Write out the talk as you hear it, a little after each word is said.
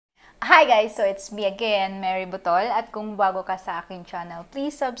Hi guys! So it's me again, Mary Butol. At kung bago ka sa aking channel,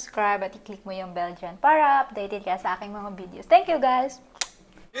 please subscribe at i-click mo yung bell dyan para updated ka sa aking mga videos. Thank you guys!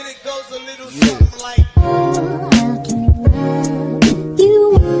 And it goes a little something like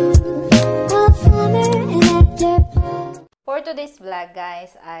For today's vlog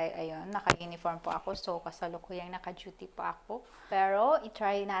guys, ayun, naka-uniform po ako. So, kasalukuyang naka-duty pa ako. Pero,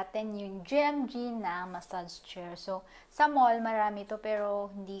 i-try natin yung GMG na massage chair. So, sa mall, marami to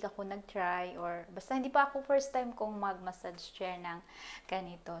pero hindi ako nag-try or basta hindi pa ako first time kong mag-massage chair ng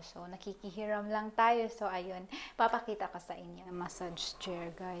ganito. So, nakikihiram lang tayo. So, ayun, papakita ko sa inyo ang massage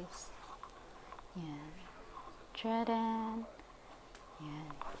chair guys. Yan. Tcharan!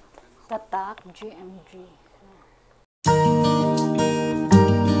 Yan. Tatak GMG.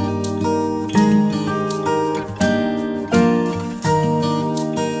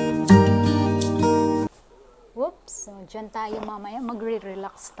 Whoops! So, dyan tayo mamaya.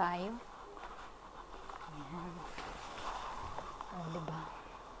 Magre-relax tayo. Ayan. O, diba?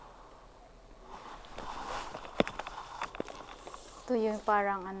 Ito yung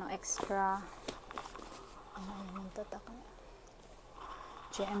parang extra. Ano yung tatak na?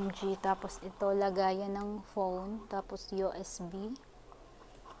 GMG. Tapos ito, lagayan ng phone. Tapos USB.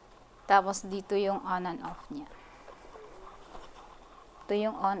 Tapos dito yung on and off niya. Ito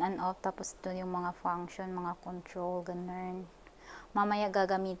yung on and off, tapos ito yung mga function, mga control, ganun. Mamaya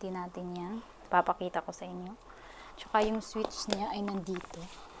gagamitin natin yan. Papakita ko sa inyo. Tsaka yung switch niya ay nandito.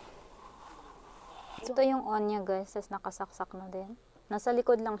 Ito yung on niya guys, tapos nakasaksak na din. Nasa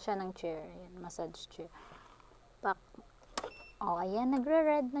likod lang siya ng chair. Ayan, massage chair. Pak. Oh, ayan,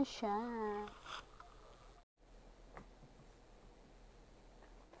 nagre-red na siya.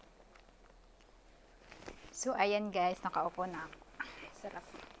 So, ayan guys, nakaupo na ako. Sarap.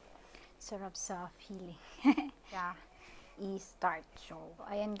 Sarap sa feeling. Yeah. I-start. So,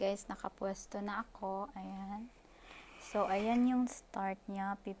 ayan guys, nakapwesto na ako. Ayan. So, ayan yung start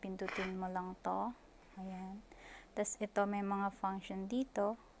niya. Pipindutin mo lang to. Ayan. Tapos, ito may mga function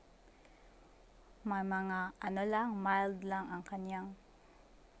dito. May mga, mild lang ang kanyang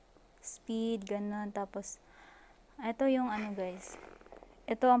speed, ganun. Tapos, ito yung guys.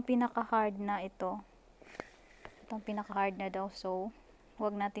 Ito ang pinaka-hard na ito. Ito ang pinaka-hard na daw. So,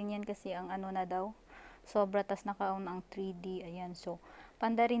 huwag natin yan kasi ang na daw. Sobra, tas naka-on ang 3D. Ayan. So,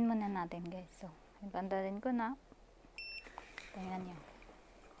 pandarin muna natin guys. So, pandarin ko na. Tingnan niya.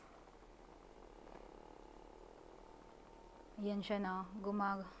 Ayan siya na.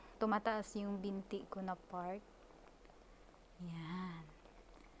 Tumataas yung binti ko na part. Ayan.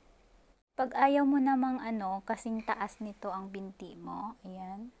 Pag ayaw mo namang kasing taas nito ang binti mo.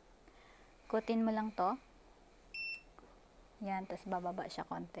 Ayan. Kutin mo lang to. Ayan, tas bababa siya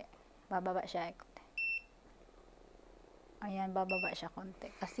konti. Bababa siya konti. Ayan, bababa siya konti.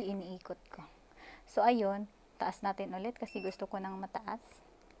 Kasi iniikot ko. So, ayun. Taas natin ulit kasi gusto ko nang mataas.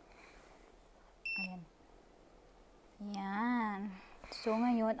 Ayan. Ayan. So,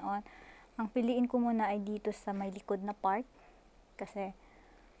 ngayon, ang piliin ko muna ay dito sa may likod na part. Kasi,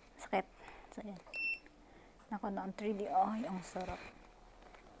 sakit. So, ayan. Naku, ang 3D. Ay, ang sarap.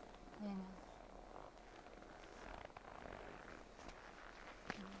 Ayan.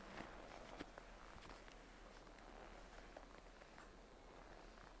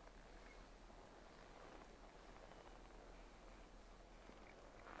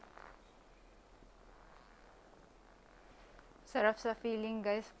 Sarap sa feeling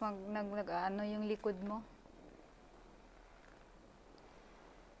guys pag nag-ano yung likod mo.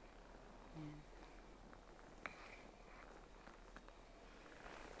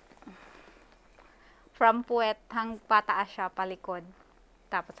 From puwet pataas siya palikod.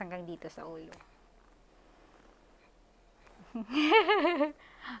 Tapos hanggang dito sa ulo.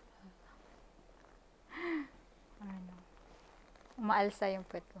 Umaalsa yung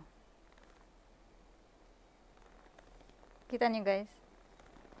puwet ko. Kita niyo guys?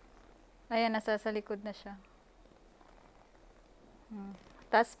 Ayan, nasa sa likod na siya.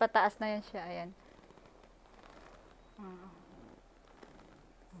 Tapos pataas na yan siya. Ayan.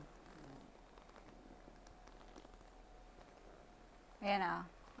 Ayan na.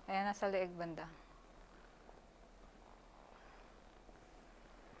 Ayan, nasa leeg banda.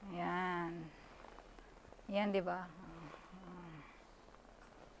 Ayan. Ayan, diba?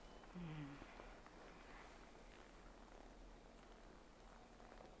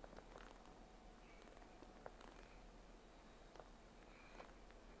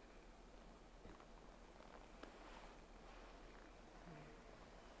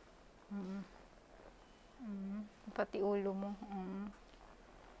 Pati ulo mo.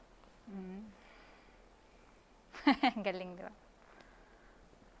 Galing diba?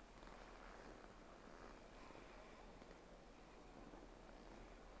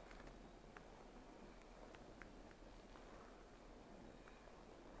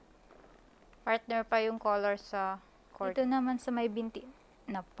 Partner pa yung color sa cord. Ito naman sa may binti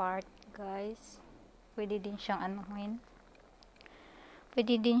na part, guys. Pwede din siyang anuhin.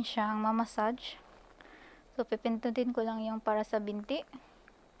 Pwede din siyang mamassage. So, pipindutin ko lang yung para sa binti.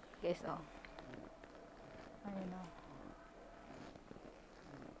 Guys, oh. Ayun, oh.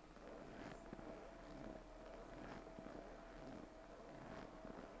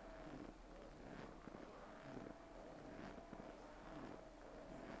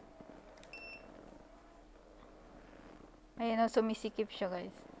 Ayun, oh, sumisikip siya,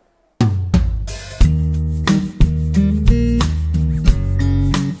 guys.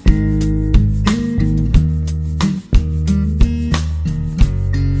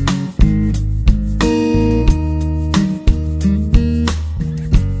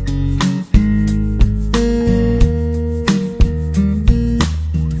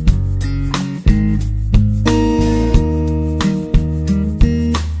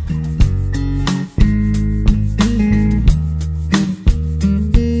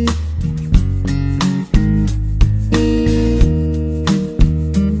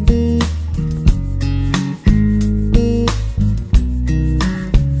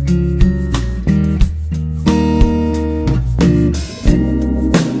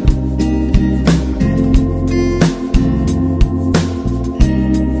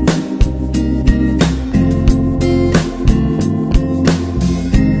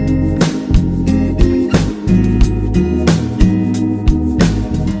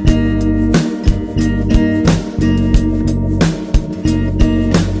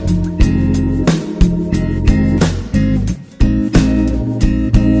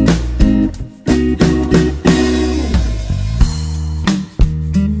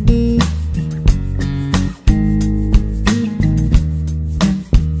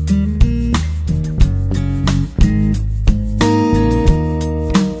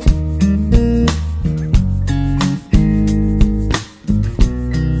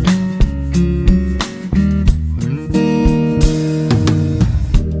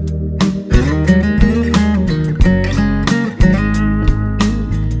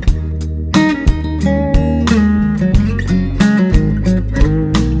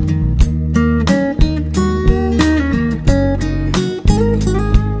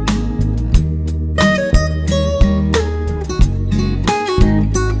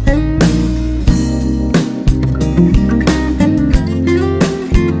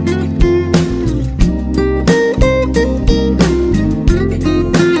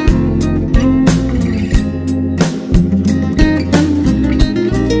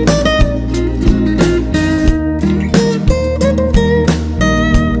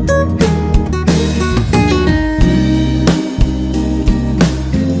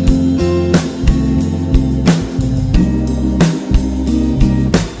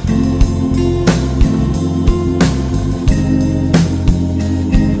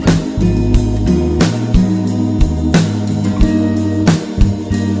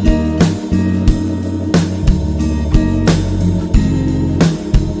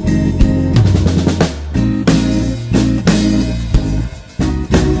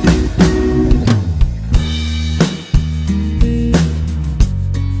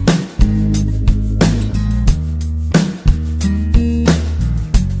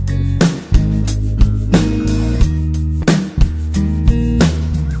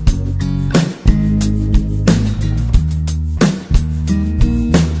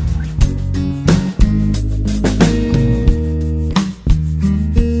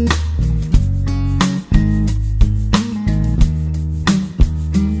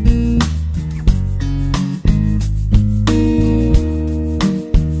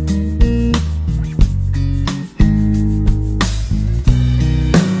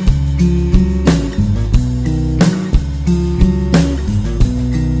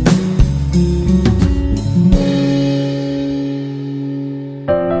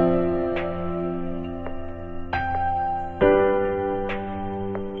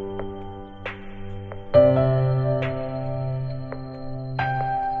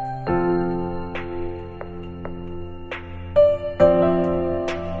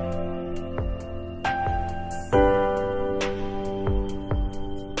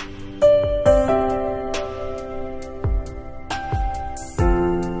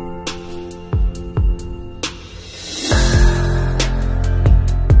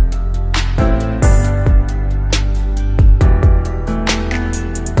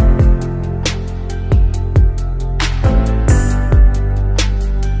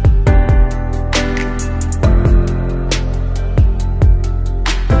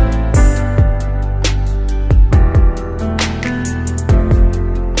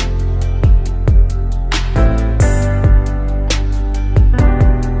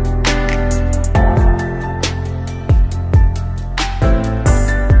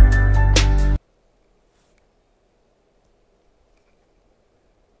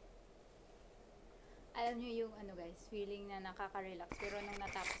 feeling na nakaka-relax. Pero nung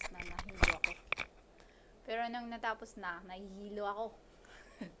natapos na, nahilo ako. Pero nung natapos na, nahihilo ako.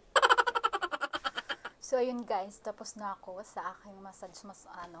 So, ayun guys, tapos na ako sa aking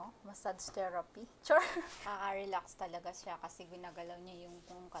massage therapy. Sure. Nakaka-relax talaga siya kasi ginagalaw niya yung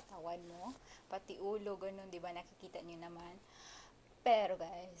katawan mo. Pati ulo, ganun, di ba? Nakikita niyo naman. Pero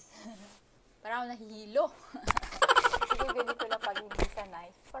guys, parang nahihilo. Sige, ganito lang pag-ibig sa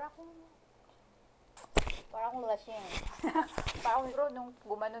knife. Parang lasing. Parang bro, nung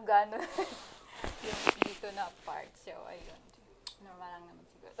gumanon-ganon yung dito na part. So, ayun. Normal lang naman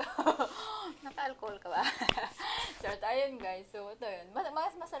siguro. Naka-alcohol ka ba? So, ayun guys. So, ito yun.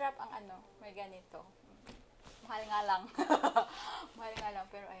 Mas masarap ang may ganito. Mahal nga lang. Mahal nga lang.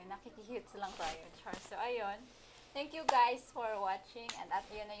 Pero ayun, nakikihits lang tayo. So, ayun. Thank you guys for watching. And at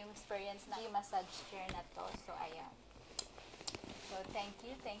yun na yung experience na yung massage chair na to. So, ayun. So, thank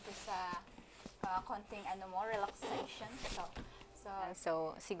you. Thank you sa konting relaxation.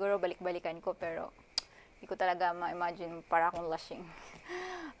 So, siguro balik-balikan ko pero hindi ko talaga ma-imagine para akong lasing.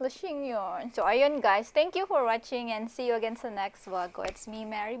 Lasing yun. So, ayun guys. Thank you for watching and see you again sa next vlog ko. It's me,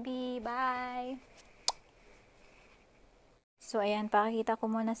 Mary B. Bye! So, ayan. Pakikita ko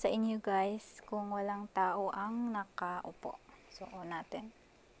muna sa inyo guys kung walang tao ang nakaupo. So, on natin.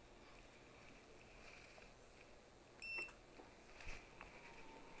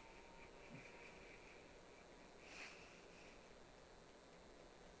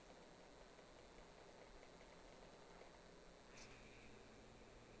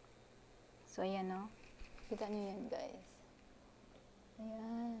 So, ayan o. Kita nyo yan, guys.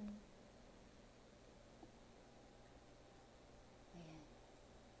 Ayan. Ayan.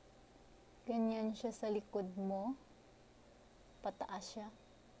 Ganyan siya sa likod mo. Pataas siya.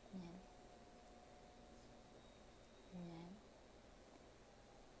 Ayan. Ayan.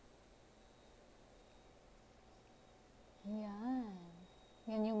 Ayan.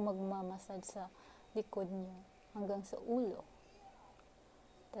 Yan yung magmamasad sa likod nyo hanggang sa ulo.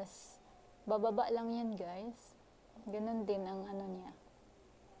 Tas bababa lang yan guys. Ganun din ang niya.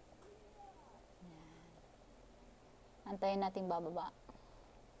 Ayan. Antayin nating bababa.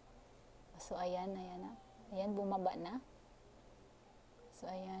 So ayan, ayan na. Ayan, bumaba na. So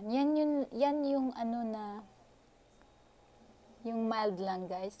ayan. Yan yung yung mild lang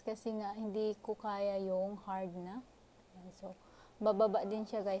guys. Kasi nga hindi ko kaya yung hard na. Ayan, so bababa din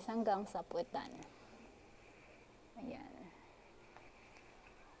siya guys hanggang sa puwetan. Ayan.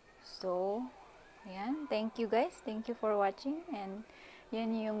 So, ayan. Thank you guys. Thank you for watching. And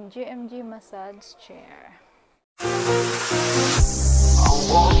yan yung GMG massage chair. I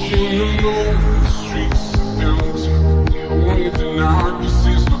want you to know